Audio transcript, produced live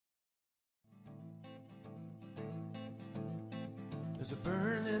There's a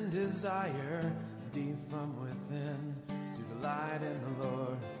burning desire deep from within to delight in the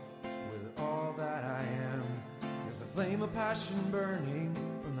Lord with all that I am. There's a flame of passion burning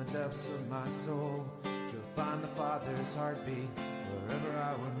from the depths of my soul to find the Father's heartbeat wherever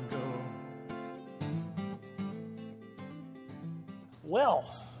I would go.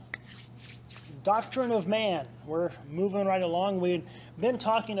 Well, Doctrine of Man. We're moving right along. We've been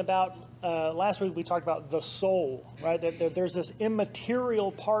talking about, last week we talked about the soul, right? That there's this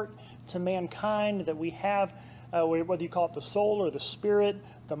immaterial part to mankind that we have, whether you call it the soul or the spirit,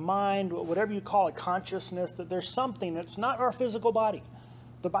 the mind, whatever you call it, consciousness, that there's something that's not our physical body.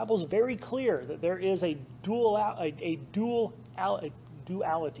 The Bible's very clear that there is a duality.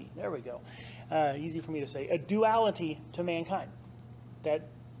 There we go. Easy for me to say. A duality to mankind. That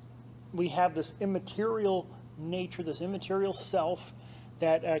we have this immaterial nature, this immaterial self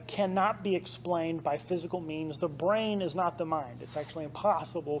that cannot be explained by physical means. The brain is not the mind. It's actually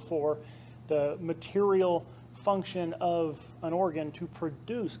impossible for the material function of an organ to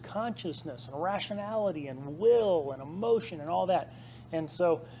produce consciousness and rationality and will and emotion and all that. And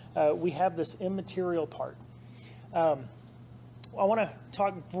so we have this immaterial part. I want to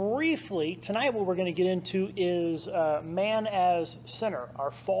talk briefly tonight. What we're going to get into is man as sinner,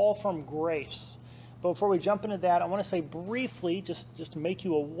 our fall from grace. But before we jump into that, I want to say briefly, just to make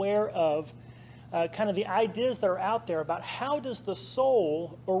you aware of kind of the ideas that are out there about how does the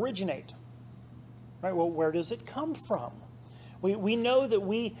soul originate? Right? Well, where does it come from? We know that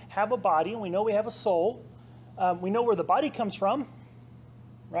we have a body and we know we have a soul. We know where the body comes from,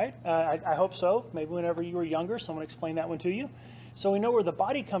 right? I hope so. Maybe whenever you were younger, someone explained that one to you. So we know where the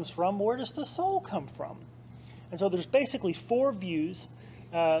body comes from. Where does the soul come from? And so there's basically four views,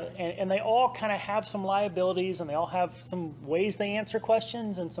 and they all kind of have some liabilities, and they all have some ways they answer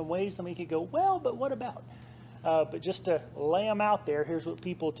questions and some ways that we could go, well, but what about? But just to lay them out there, here's what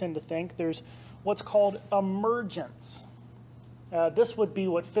people tend to think. There's what's called emergence. This would be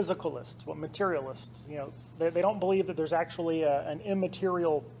what physicalists, what materialists, they don't believe that there's actually an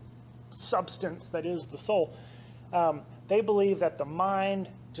immaterial substance that is the soul. They believe that the mind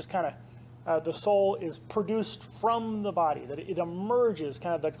just kind of, the soul is produced from the body, that it emerges,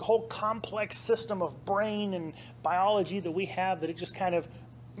 kind of the whole complex system of brain and biology that we have, that it just kind of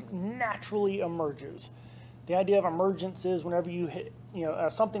naturally emerges. The idea of emergence is whenever you hit,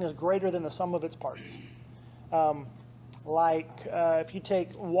 something is greater than the sum of its parts. If you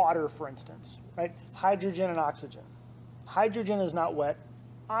take water, for instance, right? Hydrogen and oxygen. Hydrogen is not wet.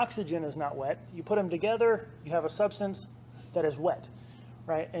 Oxygen is not wet. You put them together, you have a substance that is wet,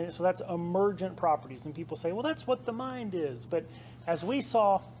 right? And so that's emergent properties. And people say, well, that's what the mind is. But as we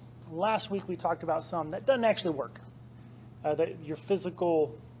saw last week, we talked about some that doesn't actually work. That your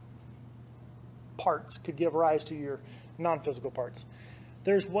physical parts could give rise to your non-physical parts.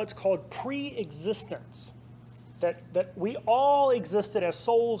 There's what's called pre-existence. That we all existed as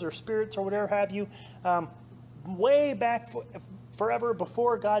souls or spirits or whatever have you, way back forever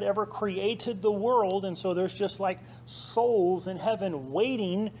before God ever created the world. And so there's just like souls in heaven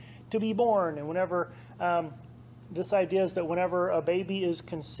waiting to be born. And whenever this idea is that whenever a baby is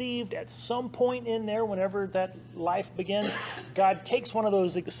conceived, at some point in there, whenever that life begins, God takes one of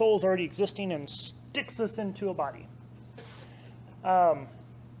those souls already existing and sticks us into a body. And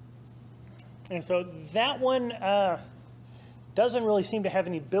so that one doesn't really seem to have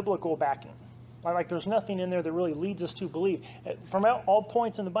any biblical backing. Like there's nothing in there that really leads us to believe. From all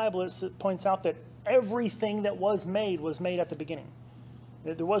points in the Bible, it points out that everything that was made at the beginning.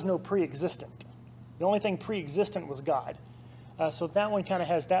 There was no pre-existent. The only thing pre-existent was God. So that one kind of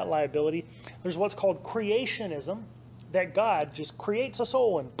has that liability. There's what's called creationism, that God just creates a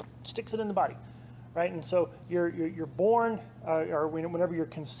soul and sticks it in the body, right? And so you're born, or whenever you're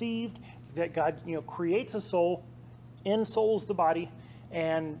conceived, that God creates a soul, ensouls the body,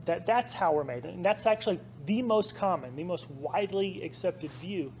 and that's how we're made. And that's actually the most common, the most widely accepted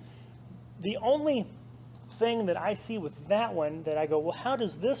view. The only thing that I see with that one that I go, well, how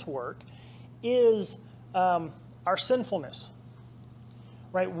does this work, is our sinfulness,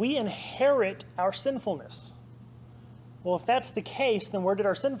 right? We inherit our sinfulness. Well, if that's the case, then where did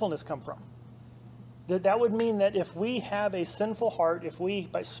our sinfulness come from? That would mean that if we have a sinful heart, if we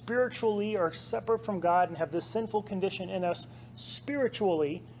spiritually are separate from God and have this sinful condition in us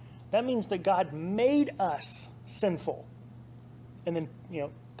spiritually, that means that God made us sinful and then,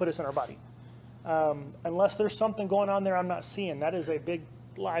 put us in our body. Unless there's something going on there I'm not seeing. That is a big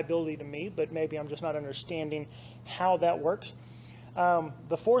liability to me, but maybe I'm just not understanding how that works.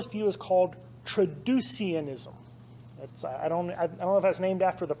 The fourth view is called traducianism. I don't know if that's named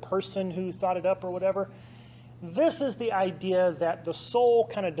after the person who thought it up or whatever. This is the idea that the soul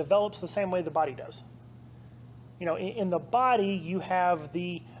kind of develops the same way the body does. You know, in the body, you have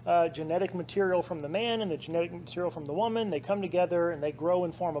the genetic material from the man and the genetic material from the woman. They come together and they grow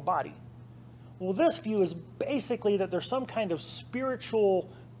and form a body. Well, this view is basically that there's some kind of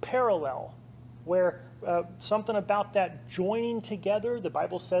spiritual parallel where something about that joining together, the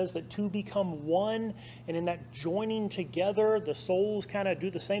Bible says that two become one, and in that joining together, the souls kind of do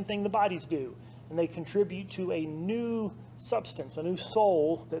the same thing the bodies do, and they contribute to a new substance, a new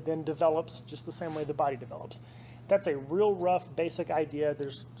soul that then develops just the same way the body develops. That's a real rough, basic idea.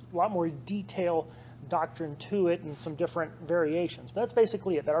 There's a lot more detail, doctrine to it, and some different variations. But that's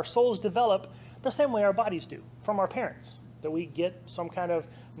basically it, that our souls develop the same way our bodies do, from our parents, that we get some kind of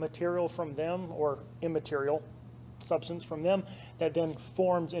material from them or immaterial substance from them that then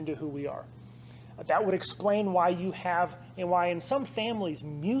forms into who we are. That would explain why you have, and why in some families,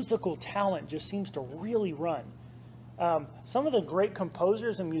 musical talent just seems to really run. Some of the great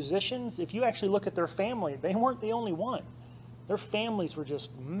composers and musicians, if you actually look at their family, they weren't the only one. Their families were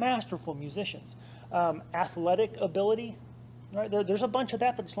just masterful musicians. Athletic ability, right? There's a bunch of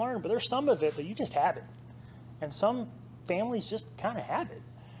that that's learned, but there's some of it that you just have it. And some families just kind of have it.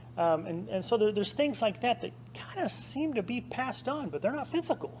 And so there's things like that that kind of seem to be passed on, but they're not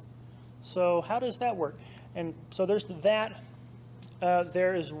physical. So how does that work? And so there's that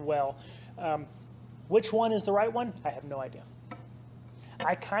there as well. Which one is the right one? I have no idea.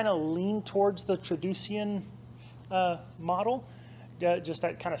 I kind of lean towards the Traducian model. Just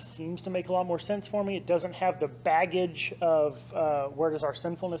that kind of seems to make a lot more sense for me. It doesn't have the baggage of where does our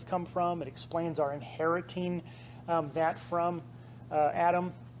sinfulness come from. It explains our inheriting that from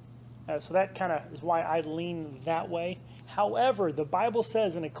Adam. So that kind of is why I lean that way. However, the Bible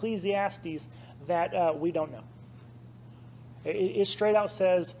says in Ecclesiastes that we don't know. It straight out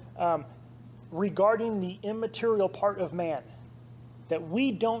says regarding the immaterial part of man, that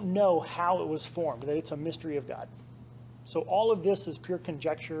we don't know how it was formed, that it's a mystery of God. So all of this is pure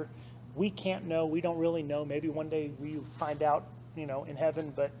conjecture. We can't know. We don't really know. Maybe one day we find out, in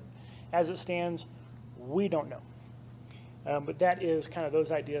heaven. But as it stands, we don't know. But that is kind of those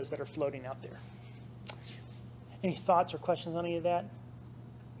ideas that are floating out there. Any thoughts or questions on any of that?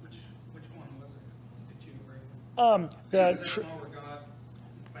 Which one was it that you agree with? Is that where God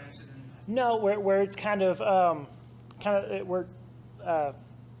plants it in? No, where it's kind of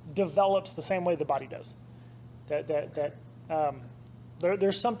develops the same way the body does.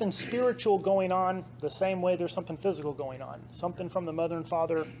 There's something spiritual going on the same way there's something physical going on. Something from the mother and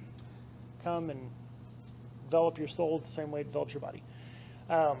father come and develop your soul the same way it develops your body.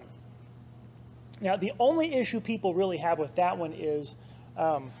 Now, the only issue people really have with that one is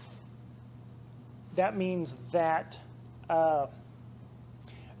that means that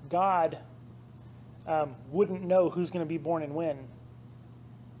God wouldn't know who's going to be born and when,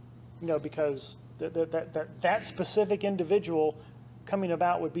 because that specific individual coming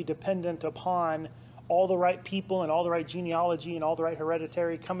about would be dependent upon all the right people and all the right genealogy and all the right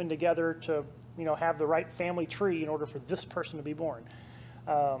hereditary coming together to, have the right family tree in order for this person to be born.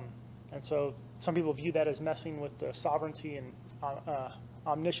 And so some people view that as messing with the sovereignty and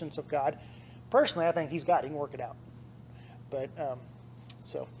omniscience of God. Personally, I think he's God. He can work it out. But,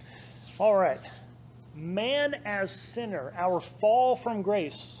 all right. Man as sinner, our fall from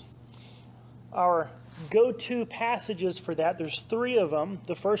grace. Our go-to passages for that, there's 3 of them.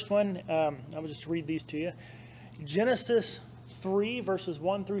 The first one, I will just read these to you. Genesis 3, verses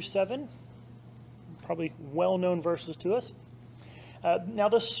 1 through 7. Probably well-known verses to us. Now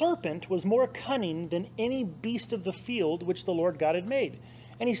the serpent was more cunning than any beast of the field which the Lord God had made.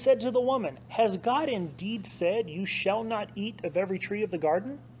 And he said to the woman, Has God indeed said, You shall not eat of every tree of the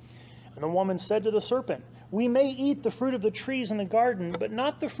garden? And the woman said to the serpent, We may eat the fruit of the trees in the garden, but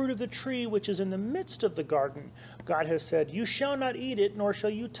not the fruit of the tree which is in the midst of the garden. God has said, You shall not eat it, nor shall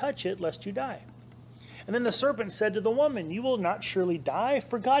you touch it, lest you die. And then the serpent said to the woman, You will not surely die,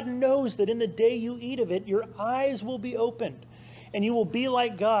 for God knows that in the day you eat of it, your eyes will be opened, and you will be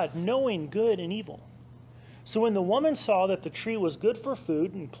like God, knowing good and evil. So when the woman saw that the tree was good for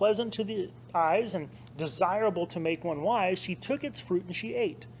food and pleasant to the eyes and desirable to make one wise, she took its fruit and she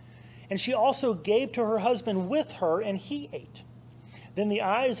ate. And she also gave to her husband with her, and he ate. Then the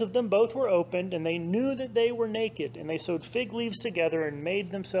eyes of them both were opened, and they knew that they were naked, and they sewed fig leaves together and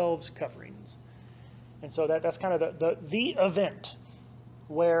made themselves coverings. And so that's kind of the event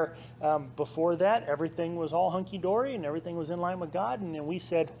where before that everything was all hunky-dory and everything was in line with God, and then we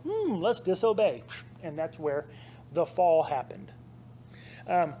said, let's disobey. And that's where the fall happened.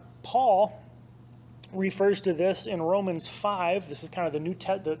 Paul refers to this in Romans 5. This is kind of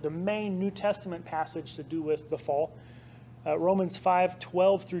the main New Testament passage to do with the fall. Romans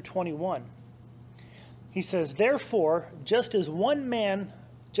 5:12 through 21. He says, "Therefore, just as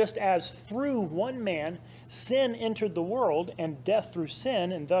through one man sin entered the world, and death through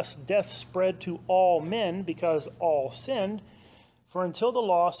sin, and thus death spread to all men because all sinned. For until the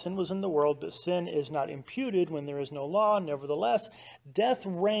law, sin was in the world, but sin is not imputed when there is no law. Nevertheless, death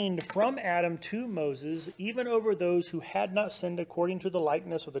reigned from Adam to Moses, even over those who had not sinned according to the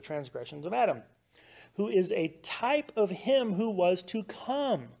likeness of the transgressions of Adam, who is a type of him who was to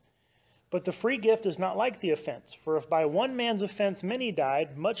come. But the free gift is not like the offense. For if by one man's offense many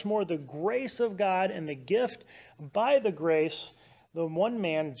died, much more the grace of God and the gift by the grace, the one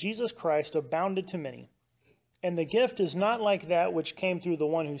man, Jesus Christ, abounded to many. And the gift is not like that which came through the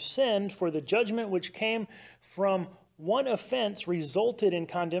one who sinned, for the judgment which came from one offense resulted in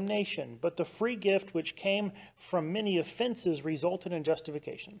condemnation, but the free gift which came from many offenses resulted in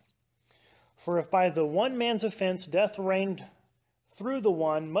justification. For if by the one man's offense death reigned through the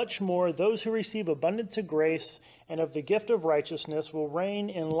one, much more those who receive abundance of grace and of the gift of righteousness will reign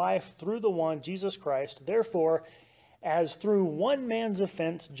in life through the one, Jesus Christ. Therefore, as through one man's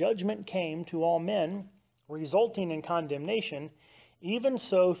offense judgment came to all men, resulting in condemnation, even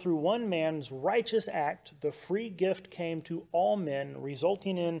so through one man's righteous act the free gift came to all men,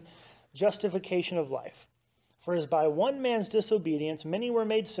 resulting in justification of life. For as by one man's disobedience many were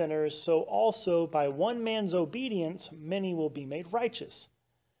made sinners, so also by one man's obedience many will be made righteous.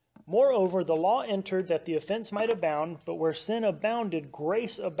 Moreover, the law entered that the offense might abound, but where sin abounded,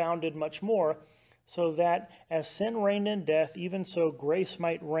 grace abounded much more, so that as sin reigned in death, even so grace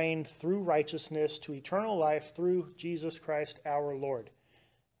might reign through righteousness to eternal life through Jesus Christ our Lord."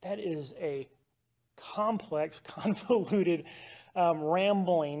 That is a complex, convoluted,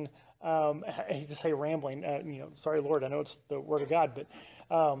 rambling, I hate to say rambling, sorry Lord, I know it's the Word of God, but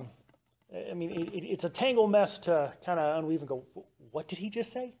it's a tangled mess to kind of unweave and go, what did he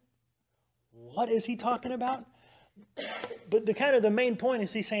just say? What is he talking about? But the main point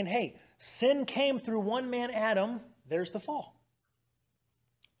is he's saying, hey, sin came through one man, Adam. There's the fall.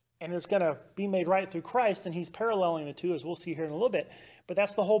 And it's going to be made right through Christ, and he's paralleling the two, as we'll see here in a little bit. But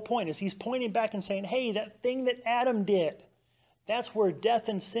that's the whole point, is he's pointing back and saying, hey, that thing that Adam did, that's where death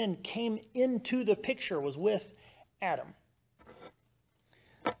and sin came into the picture, was with Adam.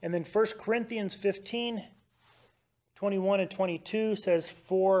 And then 1 Corinthians 15, 21 and 22 says,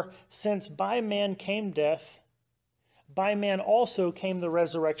 "For since by man came death, by man also came the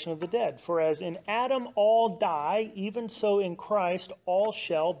resurrection of the dead. For as in Adam all die, even so in Christ all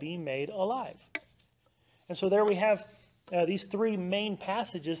shall be made alive." And so there we have these three main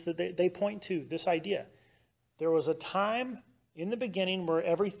passages that they point to this idea. There was a time in the beginning where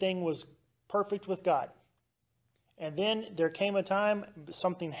everything was perfect with God. And then there came a time,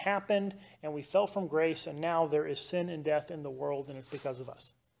 something happened, and we fell from grace, and now there is sin and death in the world, and it's because of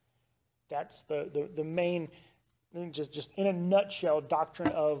us. That's the main, just in a nutshell,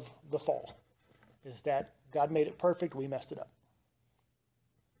 doctrine of the fall, is that God made it perfect, we messed it up.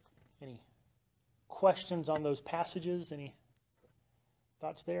 Any questions on those passages? Any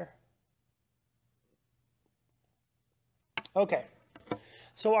thoughts there? Okay,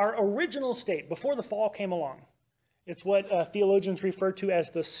 so our original state, before the fall came along, it's what theologians refer to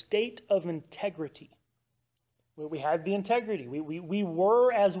as the state of integrity. We had the integrity. We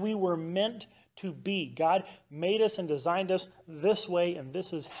were as we were meant to be. God made us and designed us this way, and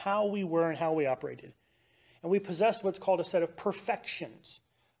this is how we were and how we operated. And we possessed what's called a set of perfections.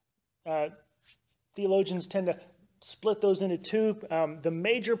 Theologians tend to split those into two. The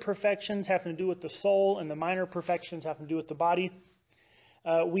major perfections have to do with the soul, and the minor perfections have to do with the body.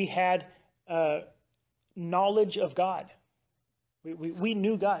 We had knowledge of God. We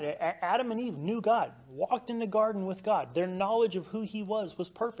knew God. Adam and Eve knew God, walked in the garden with God. Their knowledge of who he was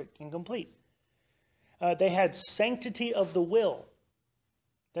perfect and complete. They had sanctity of the will.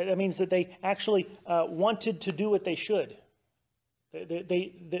 That means that they actually wanted to do what they should.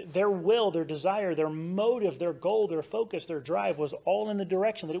 Their will, their desire, their motive, their goal, their focus, their drive was all in the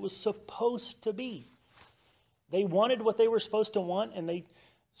direction that it was supposed to be. They wanted what they were supposed to want, and they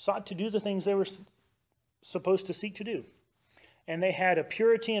sought to do the things they were supposed to seek to do. And they had a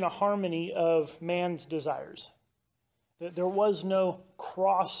purity and a harmony of man's desires. There was no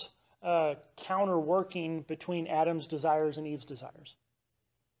cross counter-working between Adam's desires and Eve's desires.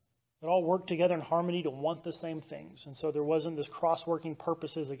 It all worked together in harmony to want the same things. And so there wasn't this cross-working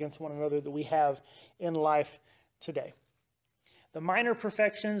purposes against one another that we have in life today. The minor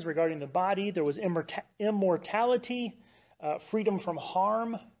perfections regarding the body, there was immortality, freedom from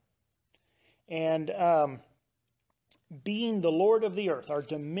harm, and being the Lord of the earth, our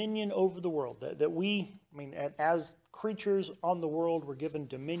dominion over the world, that we, as creatures on the world, we're given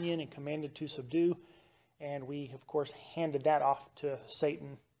dominion and commanded to subdue, and we, of course, handed that off to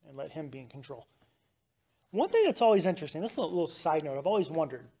Satan and let him be in control. One thing that's always interesting, this is a little side note, I've always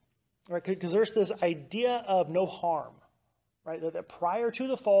wondered, right, because there's this idea of no harm, right, that prior to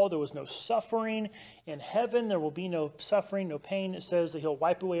the fall, there was no suffering. In heaven, there will be no suffering, no pain. It says that he'll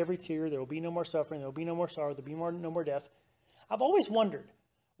wipe away every tear. There will be no more suffering. There will be no more sorrow. There will be no more death. I've always wondered,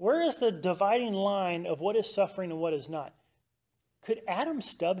 where is the dividing line of what is suffering and what is not? Could Adam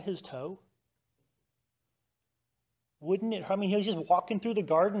stub his toe? Wouldn't it? He was just walking through the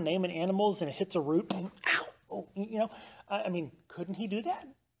garden, naming animals, and it hits a root. Boom, ow! Oh, couldn't he do that?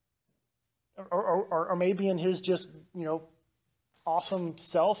 Or maybe in his just, awesome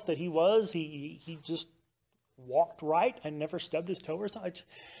self that he was, he just walked right and never stubbed his toe or something.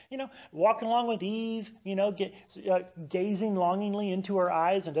 Walking along with Eve, gazing longingly into her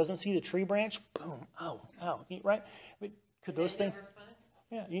eyes and doesn't see the tree branch. Boom! Oh, right? But could those things?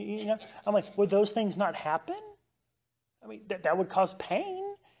 Yeah, I'm like, would those things not happen? That would cause pain.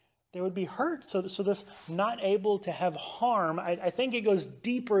 They would be hurt. So this not able to have harm, I think it goes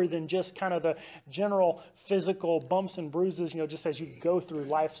deeper than just kind of the general physical bumps and bruises, just as you go through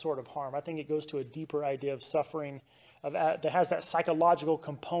life sort of harm. I think it goes to a deeper idea of suffering that has that psychological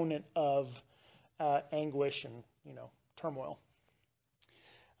component of anguish and, turmoil.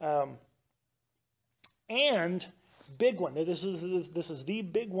 And big one, this is the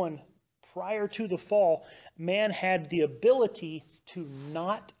big one. Prior to the fall, man had the ability to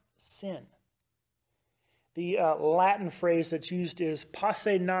not sin. The Latin phrase that's used is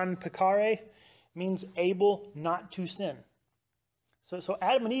posse non peccare, means able not to sin. So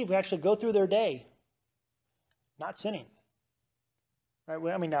Adam and Eve would actually go through their day not sinning.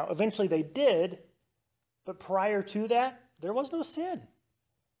 Right? Now eventually they did, but prior to that, there was no sin.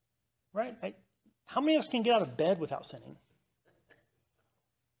 Right? How many of us can get out of bed without sinning?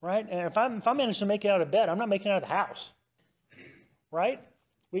 Right? And if I manage to make it out of bed, I'm not making it out of the house. Right?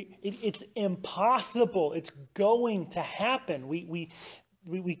 It's impossible. It's going to happen.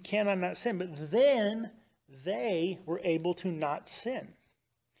 We cannot not sin. But then they were able to not sin.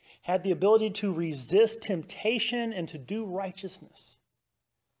 Had the ability to resist temptation and to do righteousness.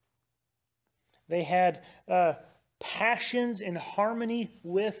 They had passions in harmony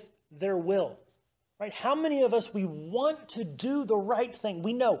with their will. Right? How many of us, we want to do the right thing?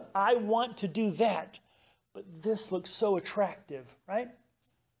 We know, I want to do that, but this looks so attractive, right?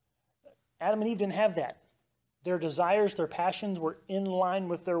 Adam and Eve didn't have that. Their desires, their passions were in line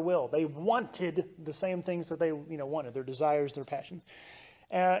with their will. They wanted the same things that they wanted, their desires, their passions.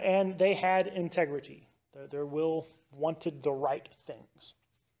 And they had integrity. Their will wanted the right things.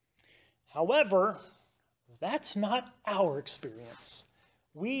 However, that's not our experience.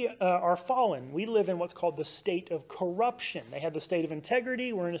 We are fallen. We live in what's called the state of corruption. They had the state of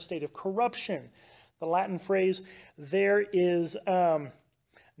integrity. We're in a state of corruption. The Latin phrase there is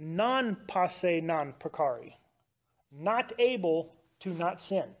non posse non peccare, not able to not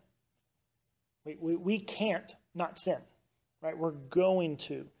sin. We can't not sin, right? We're going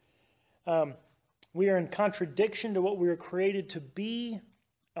to. We are in contradiction to what we were created to be.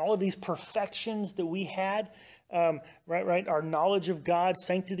 All of these perfections that we had. Right? Our knowledge of God,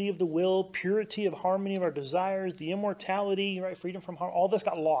 sanctity of the will, purity of harmony of our desires, the immortality, right? Freedom from harm, all this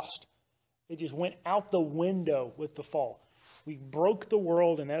got lost. It just went out the window with the fall. We broke the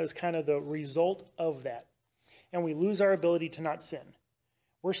world, and that is kind of the result of that. And we lose our ability to not sin.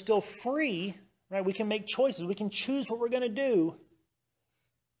 We're still free, right? We can make choices. We can choose what we're going to do,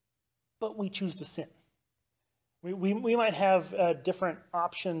 but we choose to sin. We might have different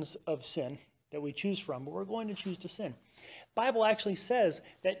options of sin that we choose from, but we're going to choose to sin. The Bible actually says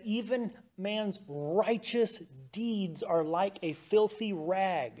that even man's righteous deeds are like a filthy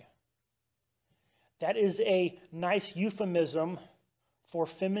rag. That is a nice euphemism for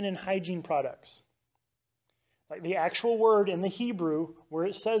feminine hygiene products. Like the actual word in the Hebrew where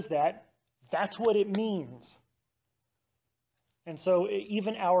it says that, that's what it means. And so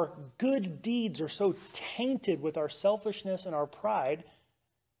even our good deeds are so tainted with our selfishness and our pride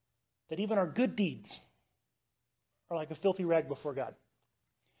that even our good deeds are like a filthy rag before God.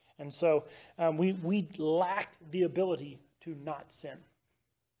 And so we lack the ability to not sin.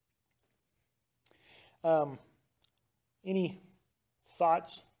 Any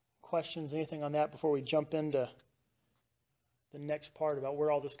thoughts, questions, anything on that before we jump into the next part about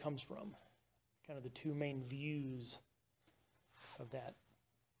where all this comes from? Kind of the two main views of that.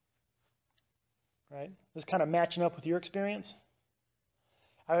 Right? This kind of matching up with your experience?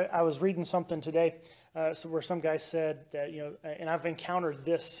 I was reading something today where some guy said that, and I've encountered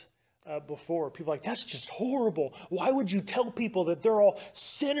this before. People are like, that's just horrible. Why would you tell people that they're all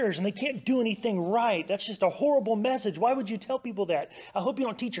sinners and they can't do anything right? That's just a horrible message. Why would you tell people that? I hope you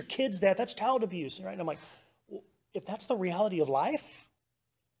don't teach your kids that. That's child abuse. Right? And I'm like, well, if that's the reality of life,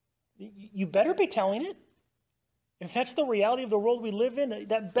 you better be telling it. If that's the reality of the world we live in,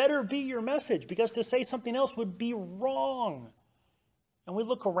 that better be your message, because to say something else would be wrong. And we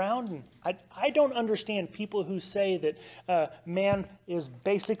look around, and I don't understand people who say that man is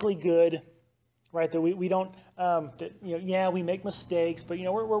basically good, right? That we don't, we make mistakes, but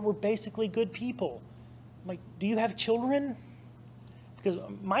we're basically good people. I'm like, do you have children? Because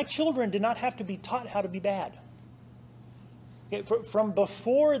my children did not have to be taught how to be bad. Okay, from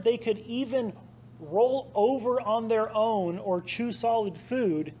before they could even roll over on their own or chew solid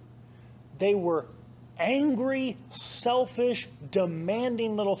food, they were angry, selfish,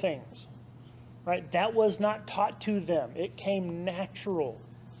 demanding little things, right? That was not taught to them. It came natural.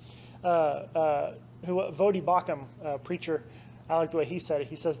 Vodi Bakum, preacher, I like the way he said it.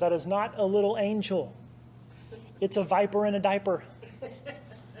 He says, that is not a little angel. It's a viper in a diaper,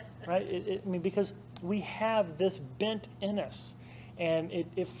 right? Because we have this bent in us. And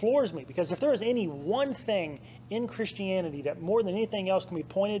it floors me, because if there is any one thing in Christianity that more than anything else can be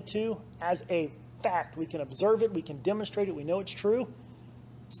pointed to as a fact, we can observe it, we can demonstrate it, we know it's true,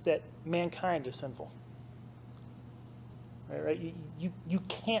 it's that mankind is sinful. Right? You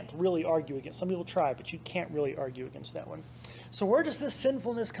can't really argue against. Some people try, but you can't really argue against that one. So where does this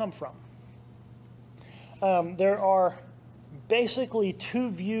sinfulness come from? There are basically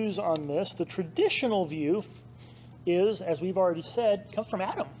two views on this. The traditional view is, as we've already said, comes from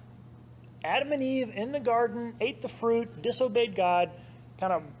Adam. Adam and Eve in the garden ate the fruit, disobeyed God,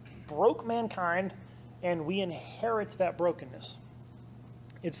 kind of broke mankind, and we inherit that brokenness.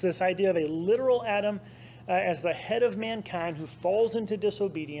 It's this idea of a literal Adam as the head of mankind who falls into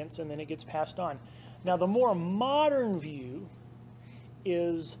disobedience, and then it gets passed on. Now, the more modern view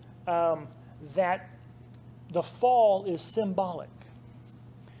is that the fall is symbolic.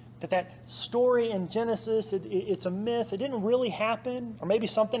 That story in Genesis, it's a myth. It didn't really happen, or maybe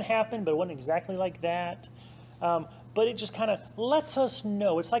something happened, but it wasn't exactly like that. But it just kind of lets us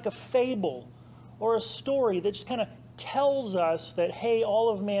know. It's like a fable or a story that just kind of tells us that, hey, all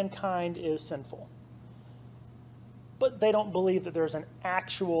of mankind is sinful. But they don't believe that there's an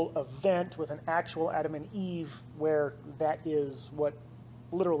actual event with an actual Adam and Eve where that is what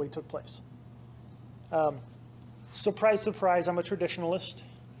literally took place. Surprise, surprise, I'm a traditionalist.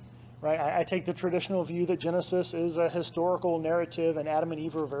 Right? I take the traditional view that Genesis is a historical narrative and Adam and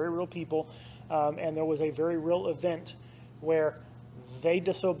Eve are very real people, and there was a very real event where they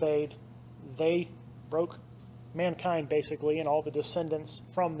disobeyed, they broke mankind basically, and all the descendants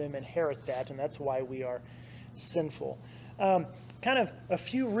from them inherit that, and that's why we are sinful. Kind of a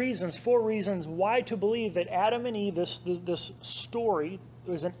few reasons, 4 reasons why to believe that Adam and Eve, this story,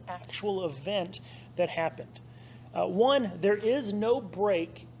 was an actual event that happened. One, there is no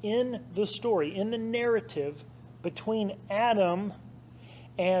break in the story, in the narrative, between Adam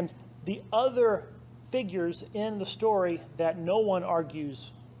and the other figures in the story that no one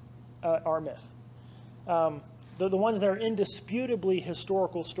argues are myth. The ones that are indisputably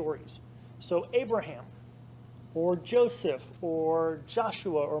historical stories. So Abraham, or Joseph, or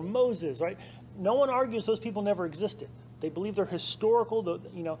Joshua, or Moses, right? No one argues those people never existed. They believe they're historical.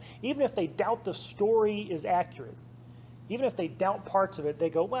 Even if they doubt the story is accurate, even if they doubt parts of it, they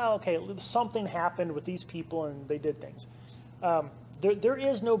go, well, okay, something happened with these people and they did things. There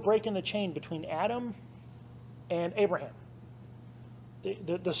is no break in the chain between Adam and Abraham.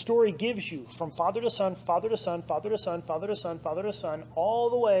 The story gives you from father to son, father to son, father to son, father to son, father to son, all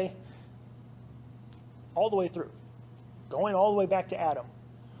the way through, going all the way back to Adam.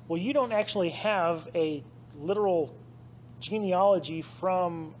 Well, you don't actually have a literal genealogy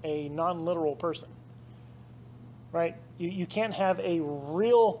from a non-literal person, right? You can't have a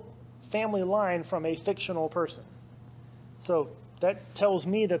real family line from a fictional person. So that tells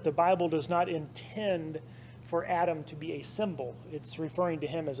me that the Bible does not intend for Adam to be a symbol. It's referring to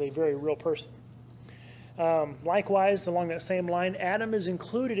him as a very real person. Likewise, along that same line, Adam is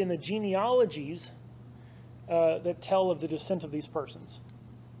included in the genealogies that tell of the descent of these persons.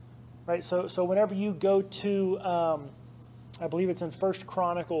 Right? So whenever you go to, I believe it's in 1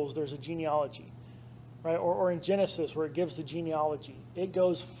 Chronicles, there's a genealogy. Right? Or in Genesis, where it gives the genealogy. It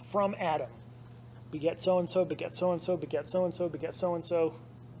goes from Adam. Beget so-and-so, beget so-and-so, beget so-and-so, beget so-and-so,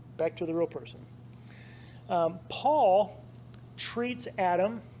 back to the real person. Paul treats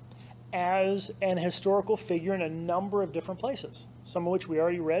Adam as an historical figure in a number of different places. some of which we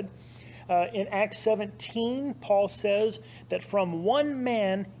already read. In Acts 17, Paul says that from one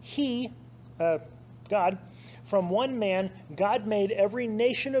man, God made every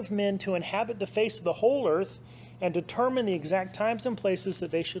nation of men to inhabit the face of the whole earth and determine the exact times and places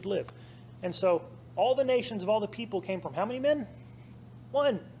that they should live. And so all the nations of all the people came from how many men?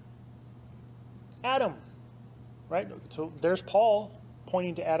 One. Adam. Right? So there's Paul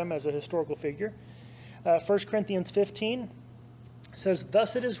pointing to Adam as a historical figure. 1 Corinthians 15 says,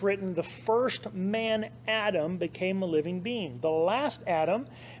 "Thus it is written, the first man, Adam, became a living being. The last Adam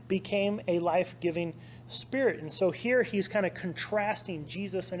became a life-giving spirit." And so here he's kind of contrasting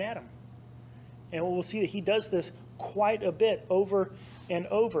Jesus and Adam. And we'll see that he does this quite a bit over and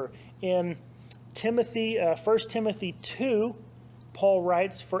over. In 1 Timothy 2, Paul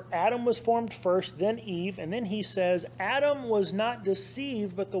writes, "For Adam was formed first, then Eve." And then he says, "Adam was not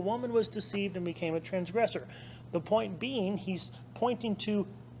deceived, but the woman was deceived and became a transgressor." The point being, he's pointing to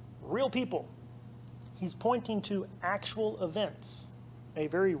real people. He's pointing to actual events, a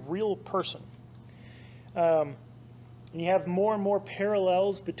very real person. And you have more and more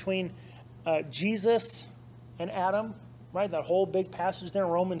parallels between Jesus and Adam, right? That whole big passage there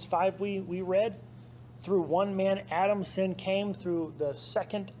in Romans 5 we read. Through one man, Adam, sin came. Through the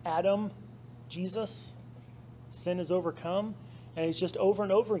second Adam, Jesus, sin is overcome. And he's just over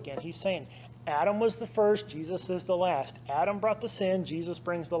and over again. He's saying, Adam was the first, Jesus is the last. Adam brought the sin, Jesus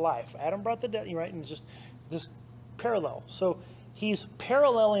brings the life. Adam brought the death, right? And just this parallel. So he's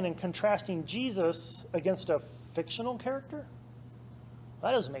paralleling and contrasting Jesus against a fictional character?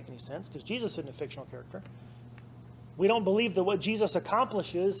 That doesn't make any sense because Jesus isn't a fictional character. We don't believe that what Jesus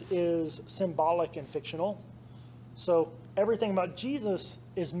accomplishes is symbolic and fictional. So everything about Jesus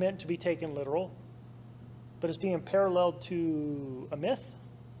is meant to be taken literal, but it's being paralleled to a myth.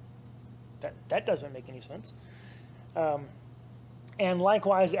 That doesn't make any sense. And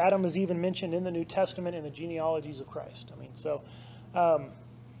likewise, Adam is even mentioned in the New Testament in the genealogies of Christ. I mean, so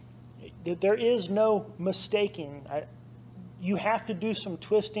there is no mistaking. You have to do some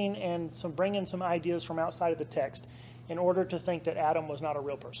twisting and bring in some ideas from outside of the text in order to think that Adam was not a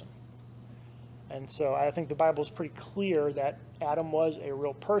real person. And so I think the Bible is pretty clear that Adam was a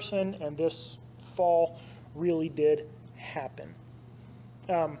real person, and this fall really did happen.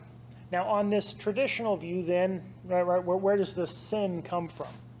 Now, on this traditional view, then, right, where does the sin come from?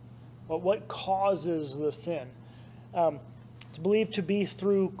 Well, what causes the sin? It's believed to be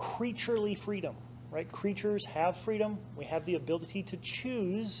through creaturely freedom. Right? Creatures have freedom. We have the ability to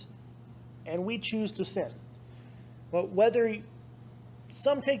choose, and we choose to sin. But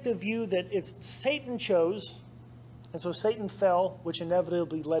some take the view that it's Satan chose, and so Satan fell, which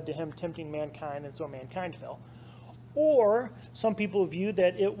inevitably led to him tempting mankind, and so mankind fell. Or some people view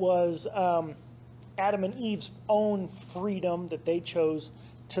that it was Adam and Eve's own freedom that they chose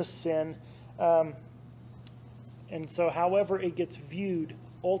to sin. And so however it gets viewed,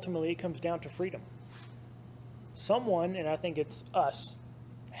 ultimately it comes down to freedom. Someone, and I think it's us,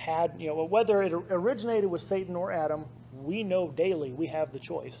 had, whether it originated with Satan or Adam, we know daily we have the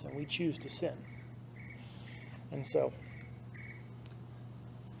choice and we choose to sin. And so,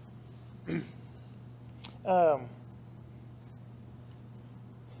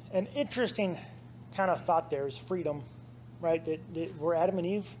 an interesting kind of thought there is freedom, right? Were Adam and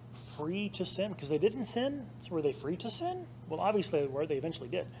Eve free to sin? Because they didn't sin, so were they free to sin? Well, obviously they were. They eventually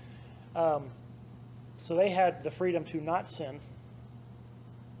did. So they had the freedom to not sin.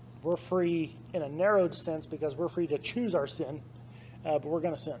 We're free in a narrowed sense because we're free to choose our sin, but we're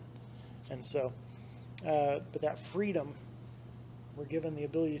going to sin. And so, but that freedom, we're given the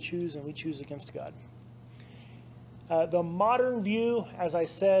ability to choose, and we choose against God. The modern view, as I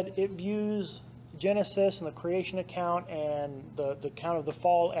said, it views Genesis and the creation account and the account of the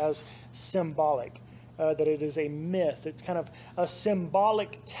fall as symbolic. That it is a myth. It's kind of a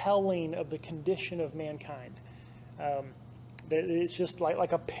symbolic telling of the condition of mankind. That it's just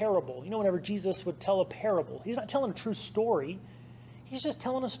like a parable. Whenever Jesus would tell a parable, he's not telling a true story. He's just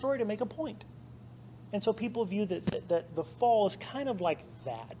telling a story to make a point. And so people view that the fall is kind of like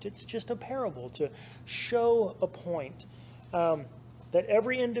that. It's just a parable to show a point. That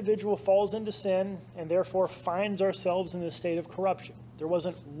every individual falls into sin and therefore finds ourselves in this state of corruption. There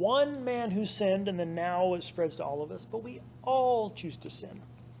wasn't one man who sinned and then now it spreads to all of us, but we all choose to sin.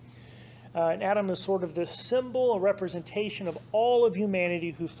 And Adam is sort of this symbol, a representation of all of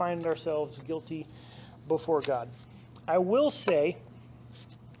humanity who find ourselves guilty before God. I will say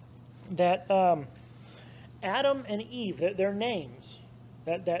that Adam and Eve, their names,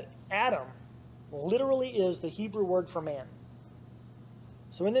 that Adam literally is the Hebrew word for man.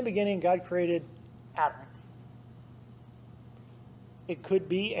 So in the beginning, God created Adam. It could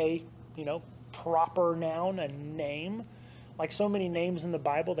be a, proper noun, a name. Like so many names in the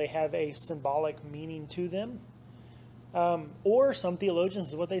Bible, they have a symbolic meaning to them. Or some theologians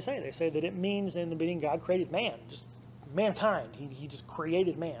is what they say. They say that it means in the beginning God created man, just mankind. He just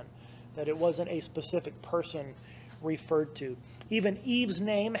created man. That it wasn't a specific person referred to. Even Eve's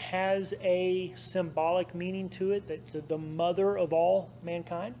name has a symbolic meaning to it, that the mother of all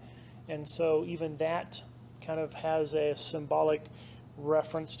mankind. And so even that kind of has a symbolic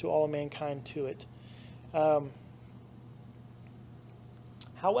reference to all of mankind to it.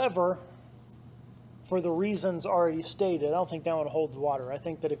 However, for the reasons already stated, I don't think that one holds water. I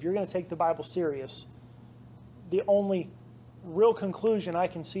think that if you're going to take the Bible serious, the only real conclusion I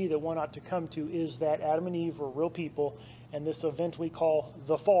can see that one ought to come to is that Adam and Eve were real people, and this event we call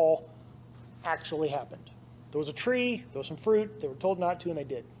the fall actually happened. There was a tree, there was some fruit, they were told not to, and they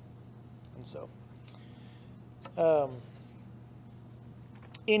did. And so,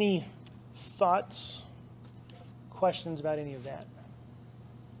 any thoughts, questions about any of that?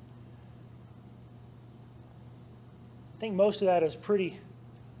 I think most of that is pretty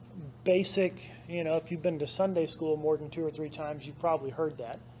basic. If you've been to Sunday school more than 2 or 3 times, you've probably heard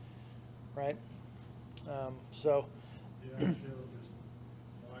that, right? So. Yeah, it showed just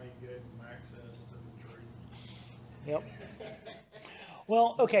why he gave them access to the tree. Yep.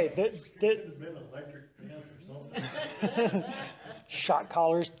 Well, okay. It could have been an electric fence or something. Shot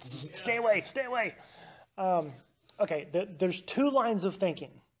collars. Stay away. Stay away. Okay. There's 2 lines of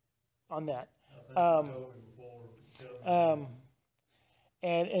thinking on that. I think you told me before.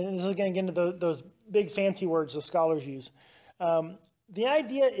 And this is going to get into those big fancy words the scholars use. The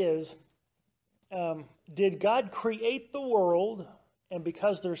idea is, did God create the world, and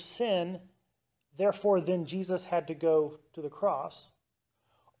because there's sin, therefore then Jesus had to go to the cross?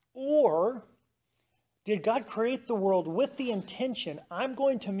 Or did God create the world with the intention, I'm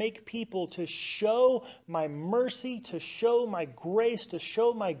going to make people to show my mercy, to show my grace, to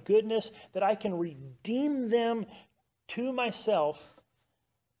show my goodness, that I can redeem them to myself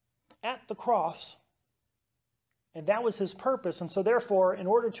at the cross, and that was his purpose. And so therefore, in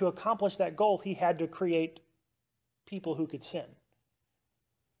order to accomplish that goal, he had to create people who could sin.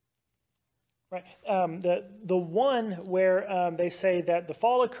 Right? The one where they say that the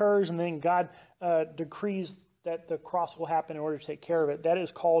fall occurs and then God decrees that the cross will happen in order to take care of it, that is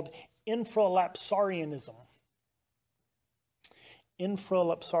called infralapsarianism.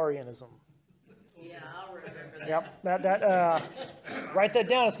 Infralapsarianism. Yeah, I'll remember that. Yep, write that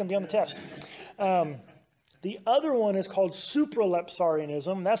down. It's going to be on the test. The other one is called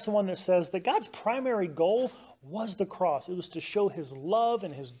supralapsarianism. That's the one that says that God's primary goal was the cross. It was to show his love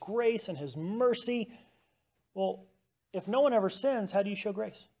and his grace and his mercy. Well, if no one ever sins, how do you show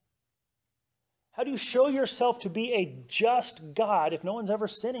grace? How do you show yourself to be a just God if no one's ever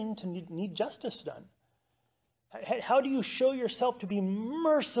sinning to need justice done? How do you show yourself to be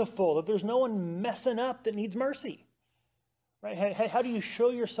merciful if there's no one messing up that needs mercy? Right? How do you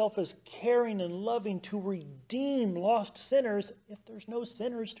show yourself as caring and loving to redeem lost sinners if there's no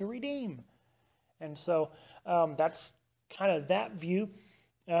sinners to redeem? And so that's kind of that view.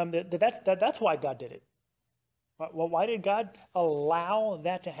 That's why God did it. Well, why did God allow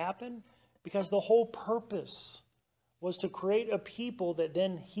that to happen? Because the whole purpose was to create a people that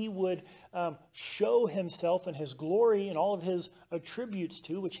then he would show himself and his glory and all of his attributes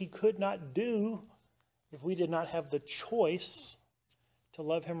to, which he could not do if we did not have the choice to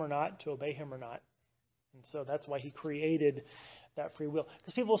love him or not, to obey him or not. And so that's why he created that free will.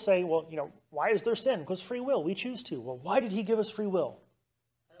 Because people say, well, why is there sin? Because free will, we choose to. Well, why did he give us free will?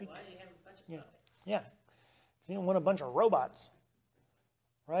 Why do you have a bunch of puppets? Yeah. Because he didn't want a bunch of robots.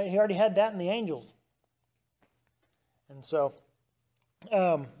 Right? He already had that in the angels. And so,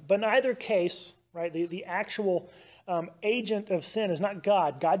 but in either case, right, the actual agent of sin is not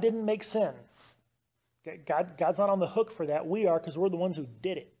God. God didn't make sin. God's not on the hook for that. We are, because we're the ones who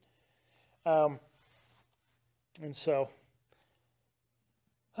did it. And so,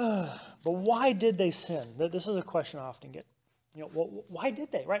 but why did they sin? This is a question I often get. Why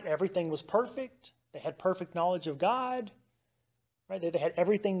did they? Right? Everything was perfect. They had perfect knowledge of God. Right? They had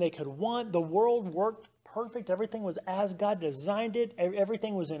everything they could want. The world worked perfect. Everything was as God designed it.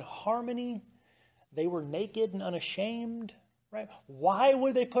 Everything was in harmony. They were naked and unashamed. Right? Why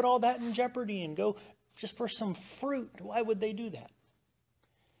would they put all that in jeopardy and go just for some fruit? Why would they do that?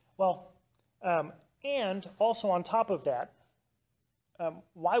 Well, and also on top of that,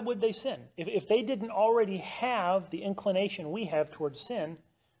 why would they sin? If they didn't already have the inclination we have towards sin,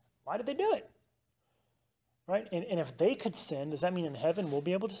 why did they do it? Right? And if they could sin, does that mean in heaven we'll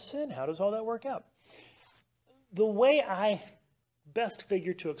be able to sin? How does all that work out? The way I best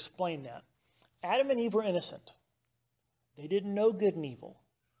figure to explain that. Adam and Eve were innocent. They didn't know good and evil.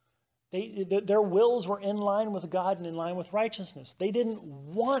 Their wills were in line with God and in line with righteousness. They didn't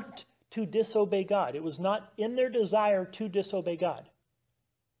want to disobey God. It was not in their desire to disobey God.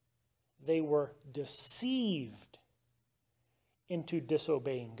 They were deceived into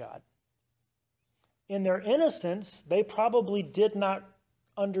disobeying God. In their innocence, they probably did not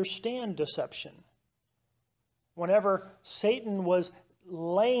understand deception. Whenever Satan was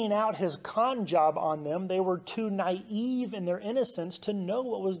laying out his con job on them, they were too naive in their innocence to know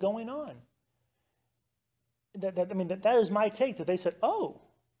what was going on. That is my take, that they said, oh,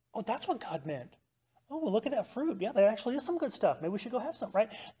 that's what God meant. Oh, well, look at that fruit. Yeah, there actually is some good stuff. Maybe we should go have some, right?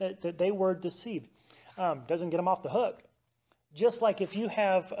 That they were deceived. Doesn't get them off the hook. Just like if you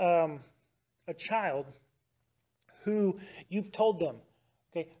have a child who you've told them,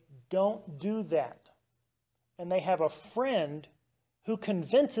 okay, don't do that. And they have a friend who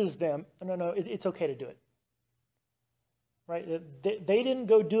convinces them, no, it's okay to do it. Right? They didn't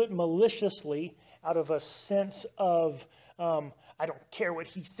go do it maliciously out of a sense of, I don't care what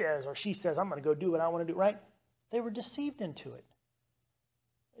he says or she says, I'm going to go do what I want to do, right? They were deceived into it.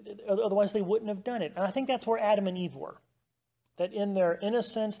 Otherwise, they wouldn't have done it. And I think that's where Adam and Eve were. That in their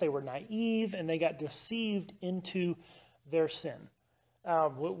innocence, they were naive and they got deceived into their sin.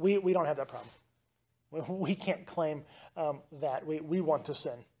 We don't have that problem. We can't claim that. We want to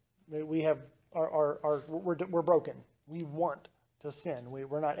sin. We have we're broken. We want to sin.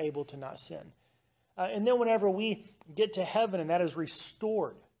 We're not able to not sin. And then whenever we get to heaven and that is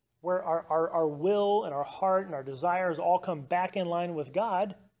restored, where our will and our heart and our desires all come back in line with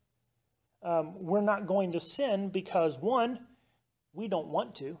God, we're not going to sin because, one, we don't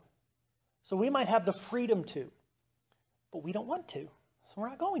want to. So we might have the freedom to, but we don't want to. So we're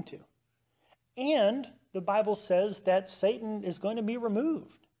not going to. And the Bible says that Satan is going to be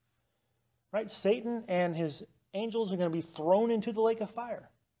removed. Right? Satan and his angels are going to be thrown into the lake of fire.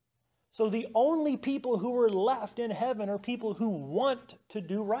 So the only people who are left in heaven are people who want to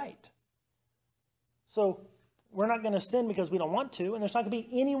do right. So we're not going to sin because we don't want to, and there's not going to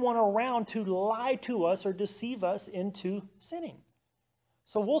be anyone around to lie to us or deceive us into sinning.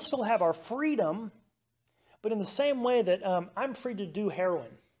 So we'll still have our freedom, but in the same way that I'm free to do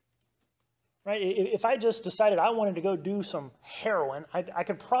heroin. Right? If I just decided I wanted to go do some heroin, I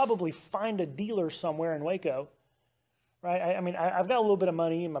could probably find a dealer somewhere in Waco. Right? I've got a little bit of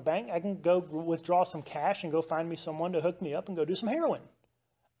money in my bank. I can go withdraw some cash and go find me someone to hook me up and go do some heroin.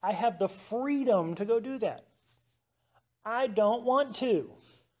 I have the freedom to go do that. I don't want to.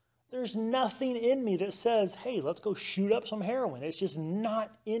 There's nothing in me that says, hey, let's go shoot up some heroin. It's just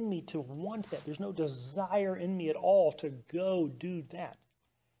not in me to want that. There's no desire in me at all to go do that.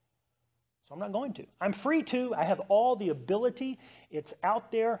 So I'm not going to. I'm free to. I have all the ability. It's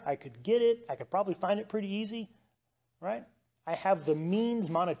out there. I could get it. I could probably find it pretty easy. Right? I have the means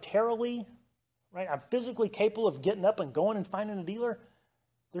monetarily. Right? I'm physically capable of getting up and going and finding a dealer.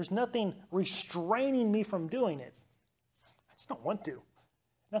 There's nothing restraining me from doing it. I just don't want to.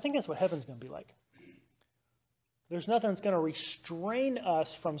 And I think that's what heaven's going to be like. There's nothing that's going to restrain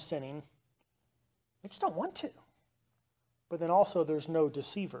us from sinning. I just don't want to. But then also there's no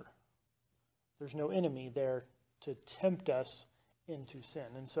deceiver. There's no enemy there to tempt us into sin.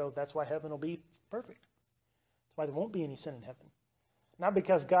 And so that's why heaven will be perfect. That's why there won't be any sin in heaven. Not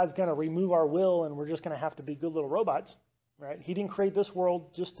because God's going to remove our will and we're just going to have to be good little robots. Right? He didn't create this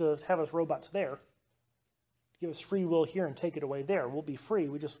world just to have us robots there. Give us free will here and take it away there. We'll be free.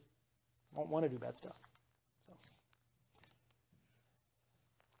 We just won't want to do bad stuff. So.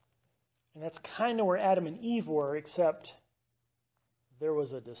 And that's kind of where Adam and Eve were, except there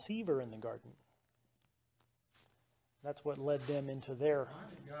was a deceiver in the garden. That's what led them into their... Why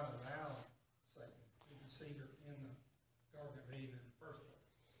did God allow Satan to deceive her in the Garden of Eden in the first place?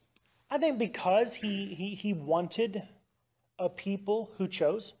 I think because he wanted a people who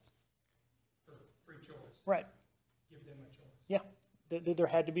chose. For free choice. Right. Give them a choice. Yeah, there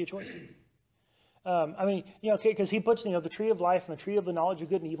had to be a choice. Because he puts, the tree of life and the tree of the knowledge of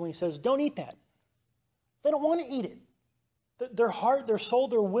good and evil, and he says, don't eat that. They don't want to eat it. Their heart, their soul,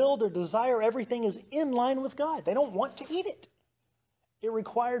 their will, their desire, everything is in line with God. They don't want to eat it. It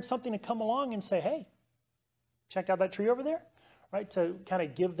required something to come along and say, hey, check out that tree over there, right? To kind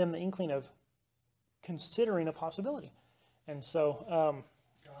of give them the inkling of considering a possibility. And so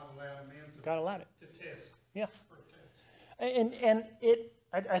God allowed it. To test. Yeah. For a test.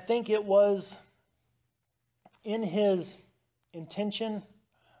 And I think it was in his intention,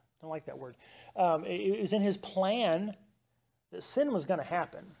 I don't like that word, it was in his plan that sin was going to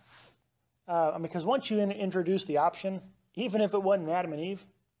happen. Because once you introduce the option even if it wasn't Adam and Eve,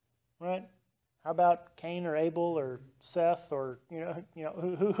 right? How about Cain or Abel or Seth or,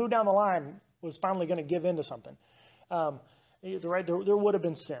 who down the line was finally going to give in to something? Right? There would have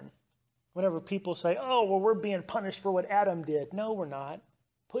been sin. Whenever people say, oh, well, we're being punished for what Adam did. No, we're not.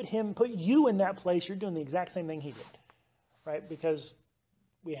 Put you in that place. You're doing the exact same thing he did, right? Because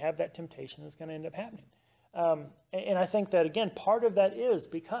we have that temptation that's going to end up happening. And I think that, again, part of that is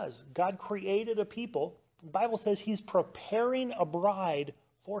because God created a people. The Bible says he's preparing a bride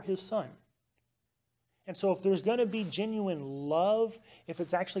for his son. And so if there's going to be genuine love, if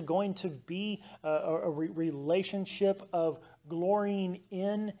it's actually going to be a relationship of glorying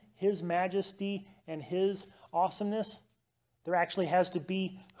in his majesty and his awesomeness, there actually has to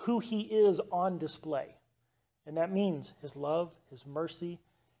be who he is on display. And that means his love, his mercy,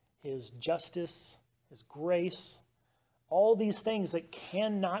 his justice, his grace, all these things that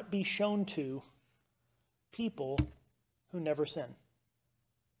cannot be shown to people who never sin.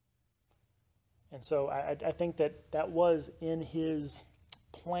 And so I think that was in his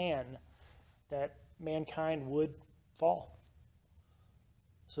plan that mankind would fall.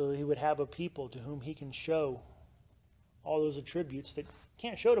 So he would have a people to whom he can show all those attributes that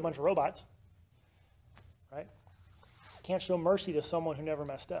can't show to a bunch of robots, right? Can't show mercy to someone who never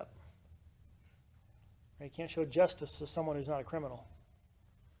messed up. Right? Can't show justice to someone who's not a criminal.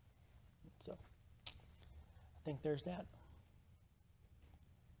 So I think there's that.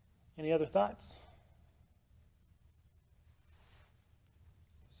 Any other thoughts?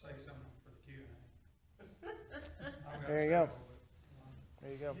 Say something for the Q&A. There you go.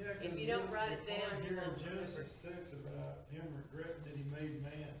 There you go. Yeah, 'cause If you don't write it down, you here in won't remember. Genesis 6 about him regretting that he made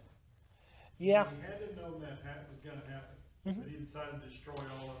man. Yeah. He had to know that was going to happen, but he decided to destroy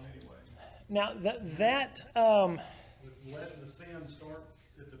all of them anyway. Now that With letting the sin start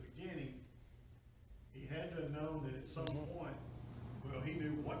at the beginning, he had to have known that at some point, well, he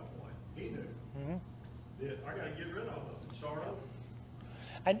knew what point. He knew that I got to get rid of them and start over.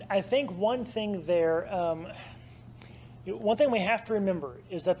 I think one thing there, one thing we have to remember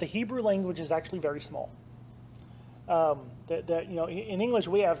is that the Hebrew language is actually very small. In English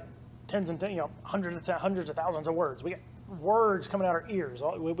we have tens and hundreds of thousands of words. We got words coming out our ears.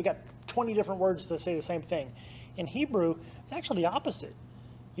 We got 20 different words to say the same thing. In Hebrew, it's actually the opposite.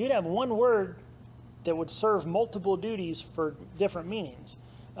 You'd have one word that would serve multiple duties for different meanings.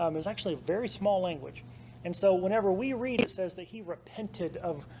 It's actually a very small language. And so whenever we read, it says that he repented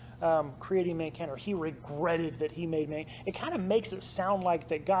of creating mankind, or he regretted that he made man. It kind of makes it sound like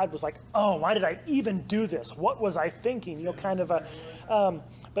that God was like, oh, why did I even do this? What was I thinking? Kind of a,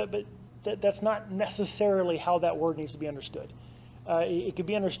 but that's not necessarily how that word needs to be understood. It could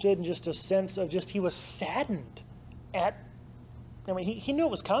be understood in just a sense of just he was saddened at, he knew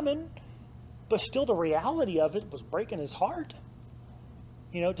it was coming, but still the reality of it was breaking his heart.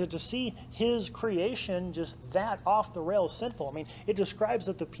 To see his creation just that off the rails sinful. It describes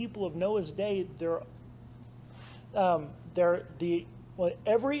that the people of Noah's day,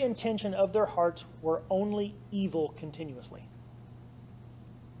 every intention of their hearts were only evil continuously.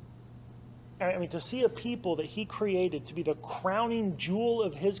 To see a people that he created to be the crowning jewel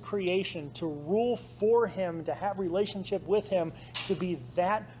of his creation, to rule for him, to have relationship with him, to be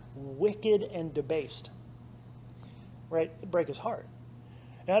that wicked and debased, right? It break his heart.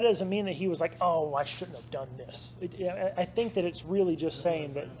 Now, that doesn't mean that he was like, oh, I shouldn't have done this. I think that it's really just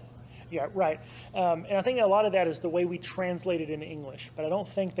saying that, yeah, right. And I think a lot of that is the way we translate it into English, but I don't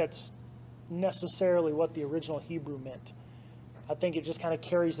think that's necessarily what the original Hebrew meant. I think it just kind of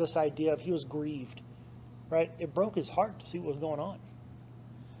carries this idea of he was grieved, right? It broke his heart to see what was going on,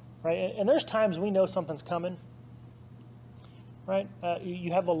 right? And there's times we know something's coming, right?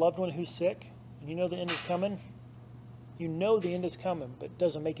 You have a loved one who's sick, and you know the end is coming. You know the end is coming, but it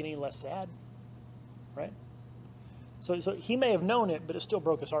doesn't make it any less sad, right? So he may have known it, but it still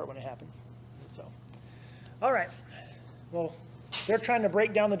broke his heart when it happened. So, all right. Well, they're trying to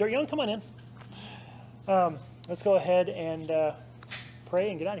break down the door. Come on in. Let's go ahead and pray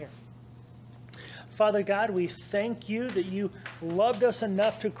and get out of here. Father God, we thank you that you loved us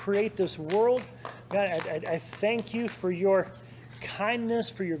enough to create this world. God, I thank you for your kindness,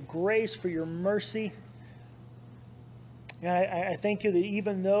 for your grace, for your mercy. God, I thank you that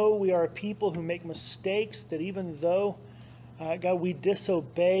even though we are a people who make mistakes, that even though, God, we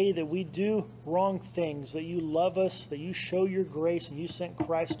disobey, that we do wrong things, that you love us, that you show your grace, and you sent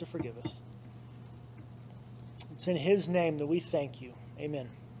Christ to forgive us. It's in his name that we thank you. Amen.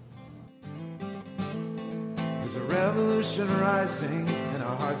 There's a revolution rising in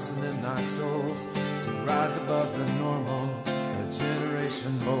our hearts and in our souls to rise above the normal, a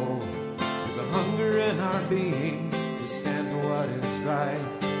generation bold. There's a hunger in our being to stand for what is right,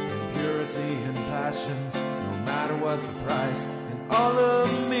 in purity and passion, no matter what the price. And all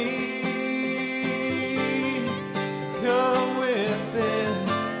of me, come within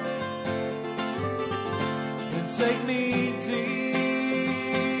and take me deep.